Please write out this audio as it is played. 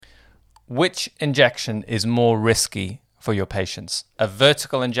Which injection is more risky for your patients? A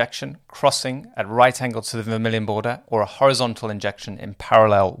vertical injection crossing at right angle to the vermilion border, or a horizontal injection in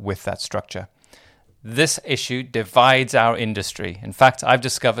parallel with that structure? This issue divides our industry. In fact, I've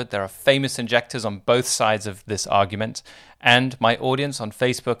discovered there are famous injectors on both sides of this argument, and my audience on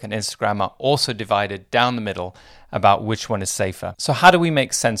Facebook and Instagram are also divided down the middle about which one is safer. So how do we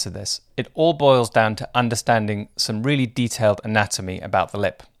make sense of this? It all boils down to understanding some really detailed anatomy about the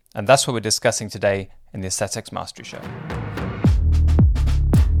lip. And that's what we're discussing today in the Aesthetics Mastery Show.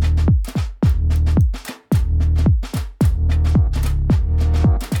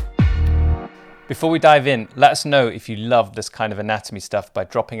 Before we dive in, let us know if you love this kind of anatomy stuff by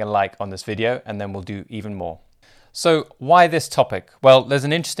dropping a like on this video, and then we'll do even more. So why this topic? Well, there's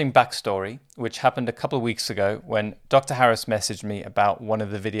an interesting backstory which happened a couple of weeks ago when Dr. Harris messaged me about one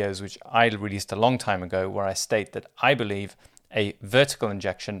of the videos which I released a long time ago, where I state that I believe a vertical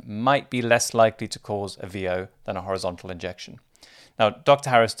injection might be less likely to cause a VO than a horizontal injection. Now, Dr.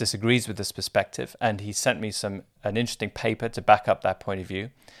 Harris disagrees with this perspective, and he sent me an interesting paper to back up that point of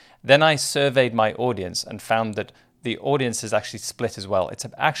view. Then I surveyed my audience and found that the audience is actually split as well. It's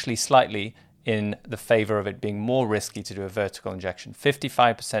actually slightly in the favor of it being more risky to do a vertical injection,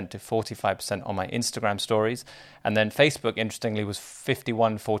 55% to 45% on my Instagram stories. And then Facebook, interestingly, was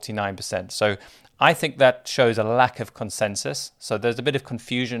 49%. So I think that shows a lack of consensus. So there's a bit of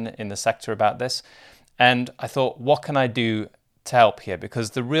confusion in the sector about this. And I thought, what can I do to help here?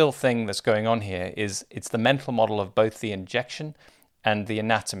 Because the real thing that's going on here is it's the mental model of both the injection and the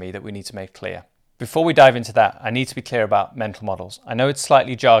anatomy that we need to make clear. Before we dive into that, I need to be clear about mental models. I know it's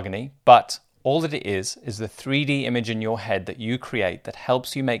slightly jargony, but all that it is the 3D image in your head that you create that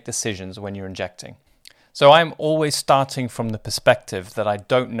helps you make decisions when you're injecting. So I'm always starting from the perspective that I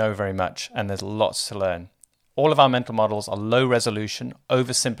don't know very much and there's lots to learn. All of our mental models are low resolution,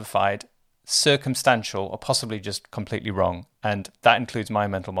 oversimplified, circumstantial, or possibly just completely wrong. And that includes my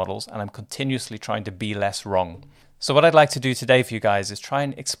mental models, and I'm continuously trying to be less wrong. So what I'd like to do today for you guys is try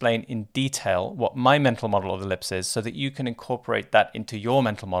and explain in detail what my mental model of the lips is so that you can incorporate that into your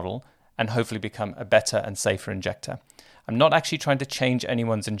mental model and hopefully become a better and safer injector. I'm not actually trying to change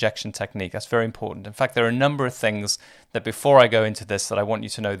anyone's injection technique. That's very important. In fact, there are a number of things that before I go into this that I want you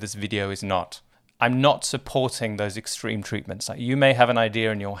to know this video is not. I'm not supporting those extreme treatments. You may have an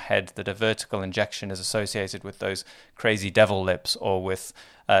idea in your head that a vertical injection is associated with those crazy devil lips or with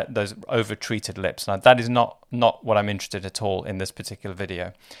those over-treated lips. Now, that is not what I'm interested at all in this particular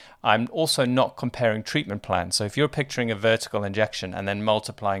video. I'm also not comparing treatment plans. So if you're picturing a vertical injection and then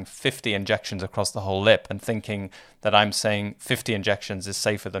multiplying 50 injections across the whole lip and thinking that I'm saying 50 injections is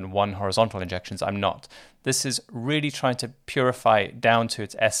safer than one horizontal injection, I'm not. This is really trying to purify down to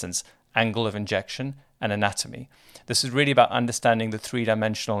its essence angle of injection and anatomy. This is really about understanding the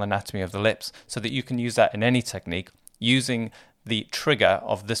three-dimensional anatomy of the lips so that you can use that in any technique using the trigger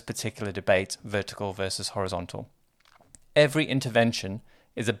of this particular debate, vertical versus horizontal. Every intervention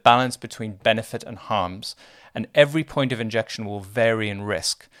is a balance between benefit and harms, and every point of injection will vary in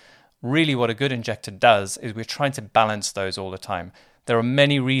risk. Really what a good injector does is we're trying to balance those all the time. There are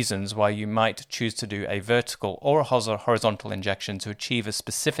many reasons why you might choose to do a vertical or a horizontal injection to achieve a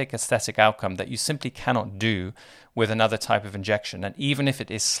specific aesthetic outcome that you simply cannot do with another type of injection. And even if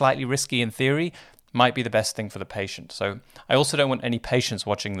it is slightly risky in theory, might be the best thing for the patient. So I also don't want any patients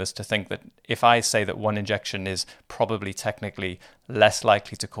watching this to think that if I say that one injection is probably technically less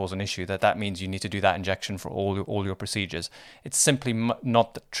likely to cause an issue, that means you need to do that injection for all your procedures. It's simply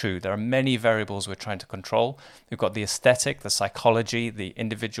not true. There are many variables we're trying to control. We've got the aesthetic, the psychology, the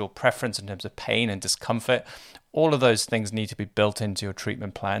individual preference in terms of pain and discomfort. All of those things need to be built into your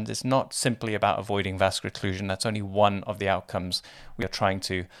treatment plans. It's not simply about avoiding vascular occlusion. That's only one of the outcomes we are trying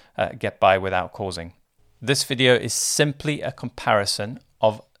to get by without causing. This video is simply a comparison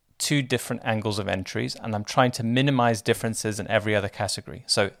of two different angles of entries, and I'm trying to minimize differences in every other category.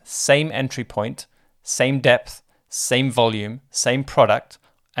 So same entry point, same depth, same volume, same product,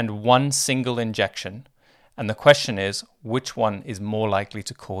 and one single injection. And the question is, which one is more likely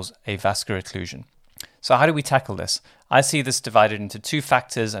to cause a vascular occlusion? So how do we tackle this? I see this divided into two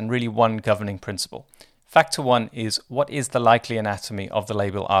factors and really one governing principle. Factor one is what is the likely anatomy of the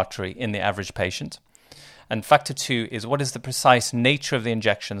labial artery in the average patient? And factor two is what is the precise nature of the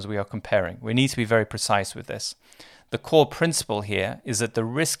injections we are comparing? We need to be very precise with this. The core principle here is that the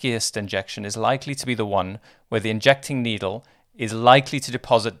riskiest injection is likely to be the one where the injecting needle is likely to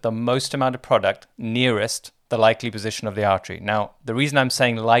deposit the most amount of product nearest the likely position of the artery. Now, the reason I'm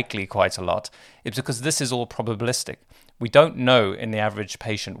saying likely quite a lot is because this is all probabilistic. We don't know in the average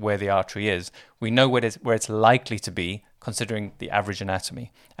patient where the artery is. We know where it's likely to be considering the average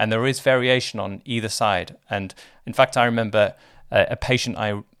anatomy. And there is variation on either side. And in fact, I remember a patient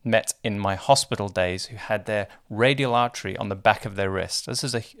I met in my hospital days who had their radial artery on the back of their wrist. This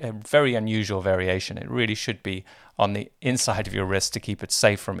is a very unusual variation. It really should be on the inside of your wrist to keep it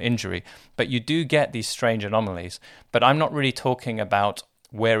safe from injury. But you do get these strange anomalies. But I'm not really talking about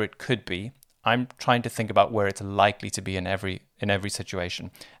where it could be. I'm trying to think about where it's likely to be in every situation.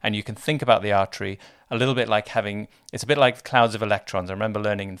 And you can think about the artery a little bit like it's a bit like clouds of electrons. I remember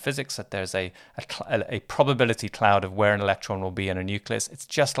learning in physics that there's a probability cloud of where an electron will be in a nucleus. It's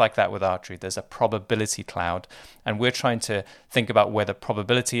just like that with artery. There's a probability cloud, and we're trying to think about where the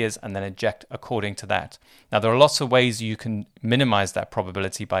probability is and then inject according to that. Now, there are lots of ways you can minimize that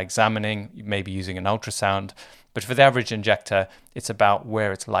probability by examining, maybe using an ultrasound, but for the average injector, it's about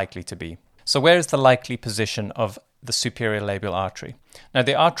where it's likely to be. So where is the likely position of the superior labial artery? Now,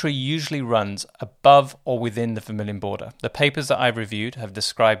 the artery usually runs above or within the vermilion border. The papers that I've reviewed have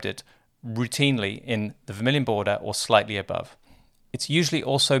described it routinely in the vermilion border or slightly above. It's usually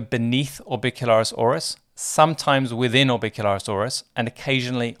also beneath orbicularis oris, sometimes within orbicularis oris, and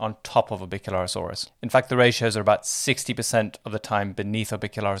occasionally on top of orbicularis oris. In fact, the ratios are about 60% of the time beneath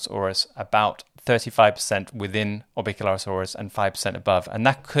orbicularis oris, about 35% within orbicularis oris, and 5% above. And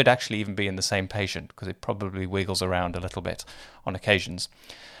that could actually even be in the same patient because it probably wiggles around a little bit on occasions.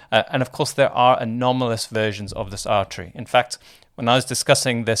 And of course, there are anomalous versions of this artery. In fact, when I was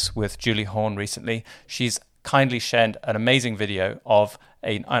discussing this with Julie Horn recently, she's kindly shared an amazing video of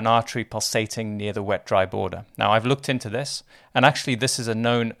an artery pulsating near the wet-dry border. Now, I've looked into this, and actually this is a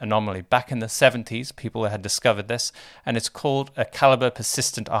known anomaly. Back in the 70s, people had discovered this, and it's called a Caliber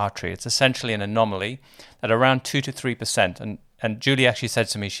persistent artery. It's essentially an anomaly at around 2 to 3%, and Julie actually said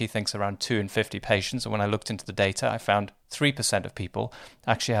to me she thinks around 2 in 50 patients, and when I looked into the data, I found 3% of people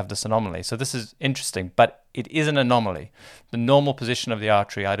actually have this anomaly. So this is interesting, but it is an anomaly. The normal position of the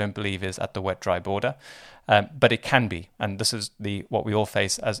artery, I don't believe, is at the wet-dry border. But it can be, and this is what we all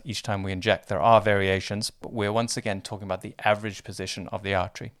face as each time we inject. There are variations, but we're once again talking about the average position of the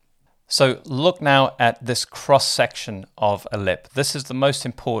artery. So look now at this cross-section of a lip. This is the most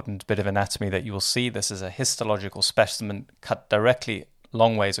important bit of anatomy that you will see. This is a histological specimen cut directly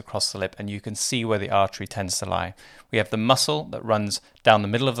long ways across the lip, and you can see where the artery tends to lie. We have the muscle that runs down the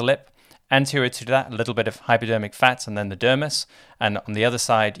middle of the lip. Anterior to that, a little bit of hypodermic fat and then the dermis. And on the other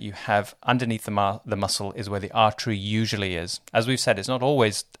side, you have underneath the muscle is where the artery usually is. As we've said, it's not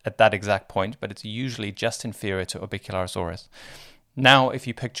always at that exact point, but it's usually just inferior to orbicularis oris. Now, if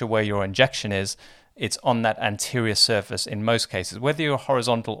you picture where your injection is, it's on that anterior surface in most cases. Whether you're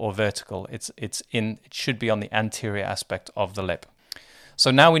horizontal or vertical, it should be on the anterior aspect of the lip. So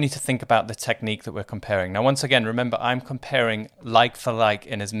now we need to think about the technique that we're comparing. Now, once again, remember, I'm comparing like for like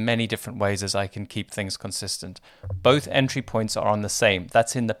in as many different ways as I can keep things consistent. Both entry points are on the same.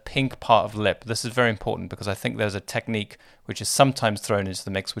 That's in the pink part of the lip. This is very important because I think there's a technique which is sometimes thrown into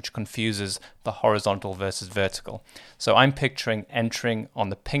the mix which confuses the horizontal versus vertical. So I'm picturing entering on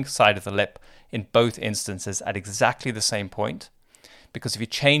the pink side of the lip in both instances at exactly the same point, because if you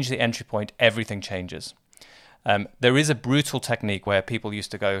change the entry point, everything changes. There is a brutal technique where people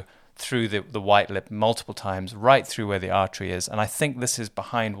used to go through the white lip multiple times, right through where the artery is. And I think this is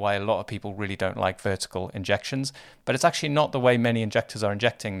behind why a lot of people really don't like vertical injections. But it's actually not the way many injectors are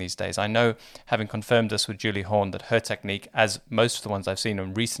injecting these days. I know, having confirmed this with Julie Horn, that her technique, as most of the ones I've seen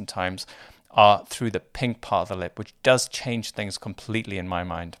in recent times, are through the pink part of the lip, which does change things completely in my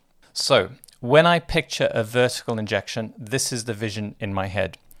mind. So when I picture a vertical injection, this is the vision in my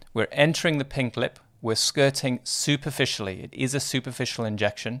head. We're entering the pink lip. We're skirting superficially. It is a superficial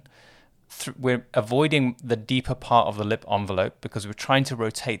injection. We're avoiding the deeper part of the lip envelope because we're trying to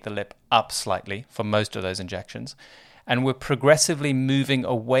rotate the lip up slightly for most of those injections. And we're progressively moving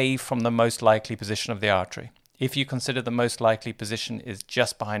away from the most likely position of the artery. If you consider the most likely position is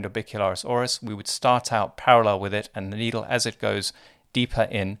just behind orbicularis oris, we would start out parallel with it, and the needle, as it goes deeper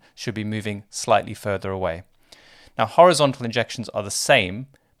in, should be moving slightly further away. Now, horizontal injections are the same,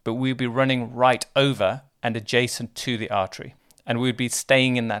 but we'd be running right over and adjacent to the artery, and we'd be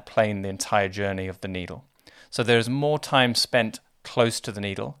staying in that plane the entire journey of the needle. So there's more time spent close to the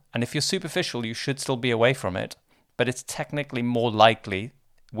needle, and if you're superficial, you should still be away from it, but it's technically more likely,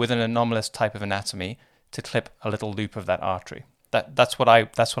 with an anomalous type of anatomy, to clip a little loop of that artery. That's what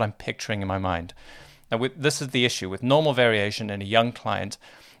I'm picturing in my mind. Now, this is the issue. With normal variation in a young client,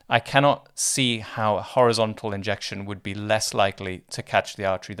 I cannot see how a horizontal injection would be less likely to catch the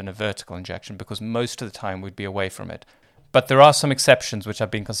artery than a vertical injection, because most of the time we'd be away from it. But there are some exceptions which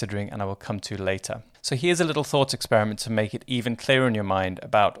I've been considering and I will come to later. So here's a little thought experiment to make it even clearer in your mind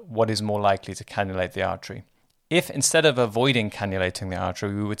about what is more likely to cannulate the artery. if instead of avoiding cannulating the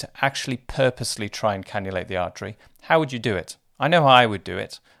artery, we were to actually purposely try and cannulate the artery, how would you do it? I know how I would do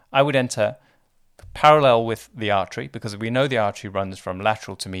it. I would enter parallel with the artery, because we know the artery runs from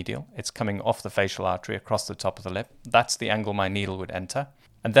lateral to medial. It's coming off the facial artery across the top of the lip. That's the angle my needle would enter.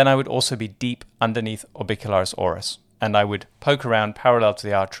 And then I would also be deep underneath orbicularis oris. And I would poke around parallel to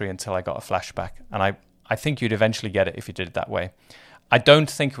the artery until I got a flashback. And I think you'd eventually get it if you did it that way. I don't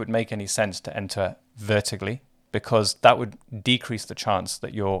think it would make any sense to enter vertically, because that would decrease the chance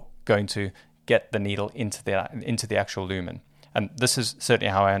that you're going to get the needle into the actual lumen. And this is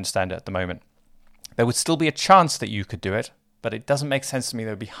certainly how I understand it at the moment. There would still be a chance that you could do it, but it doesn't make sense to me that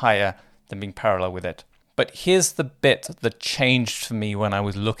it would be higher than being parallel with it. But here's the bit that changed for me when I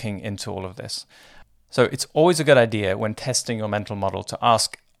was looking into all of this. So it's always a good idea when testing your mental model to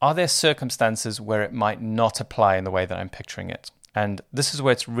ask, are there circumstances where it might not apply in the way that I'm picturing it? And this is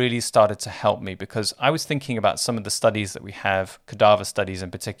where it's really started to help me, because I was thinking about some of the studies that we have, cadaver studies in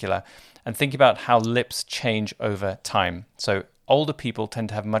particular, and thinking about how lips change over time. So older people tend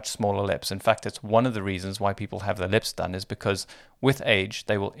to have much smaller lips. In fact, it's one of the reasons why people have their lips done, is because with age,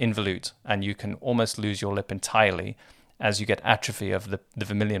 they will involute, and you can almost lose your lip entirely as you get atrophy of the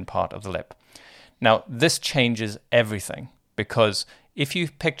vermilion part of the lip. Now, this changes everything, because if you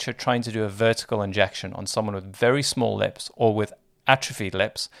picture trying to do a vertical injection on someone with very small lips or with atrophied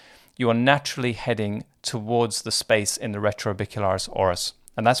lips, you are naturally heading towards the space in the retroorbicularis oris,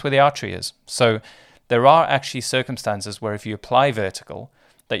 and that's where the artery is. So there are actually circumstances where if you apply vertical,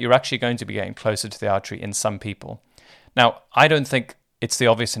 that you're actually going to be getting closer to the artery in some people. Now, I don't think it's the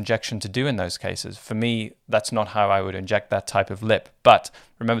obvious injection to do in those cases. For me, that's not how I would inject that type of lip. But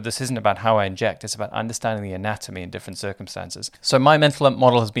remember, this isn't about how I inject, it's about understanding the anatomy in different circumstances. So my mental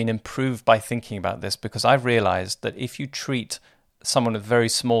model has been improved by thinking about this, because I've realized that if you treat someone with very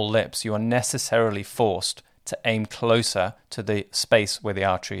small lips, you are necessarily forced to aim closer to the space where the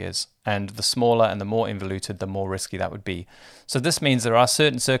artery is. And the smaller and the more involuted, the more risky that would be. So this means there are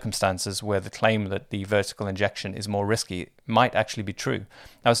certain circumstances where the claim that the vertical injection is more risky might actually be true.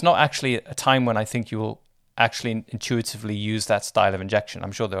 Now, it's not actually a time when I think you will actually intuitively use that style of injection.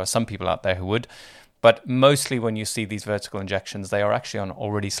 I'm sure there are some people out there who would, but mostly when you see these vertical injections, they are actually on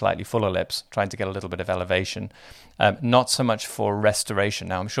already slightly fuller lips, trying to get a little bit of elevation. Not so much for restoration.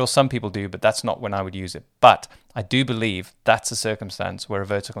 Now, I'm sure some people do, but that's not when I would use it. But I do believe that's a circumstance where a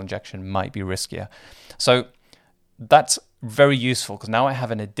vertical injection might be riskier. So that's very useful, because now I have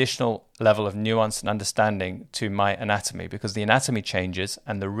an additional level of nuance and understanding to my anatomy, because the anatomy changes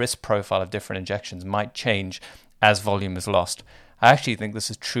and the risk profile of different injections might change as volume is lost. I actually think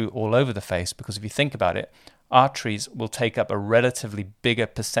this is true all over the face, because if you think about it, arteries will take up a relatively bigger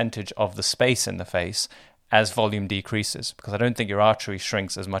percentage of the space in the face as volume decreases, because I don't think your artery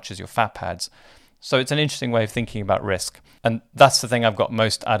shrinks as much as your fat pads. So it's an interesting way of thinking about risk. And that's the thing I've got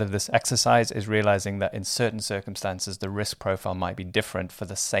most out of this exercise, is realizing that in certain circumstances, the risk profile might be different for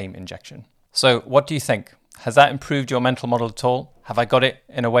the same injection. So what do you think? Has that improved your mental model at all? Have I got it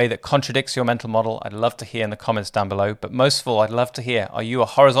in a way that contradicts your mental model? I'd love to hear in the comments down below. But most of all, I'd love to hear, are you a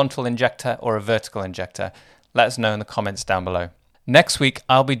horizontal injector or a vertical injector? Let us know in the comments down below. Next week,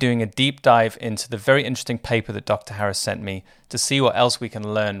 I'll be doing a deep dive into the very interesting paper that Dr. Harris sent me to see what else we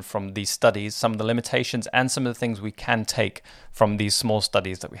can learn from these studies, some of the limitations and some of the things we can take from these small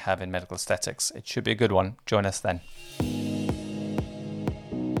studies that we have in medical aesthetics. It should be a good one. Join us then.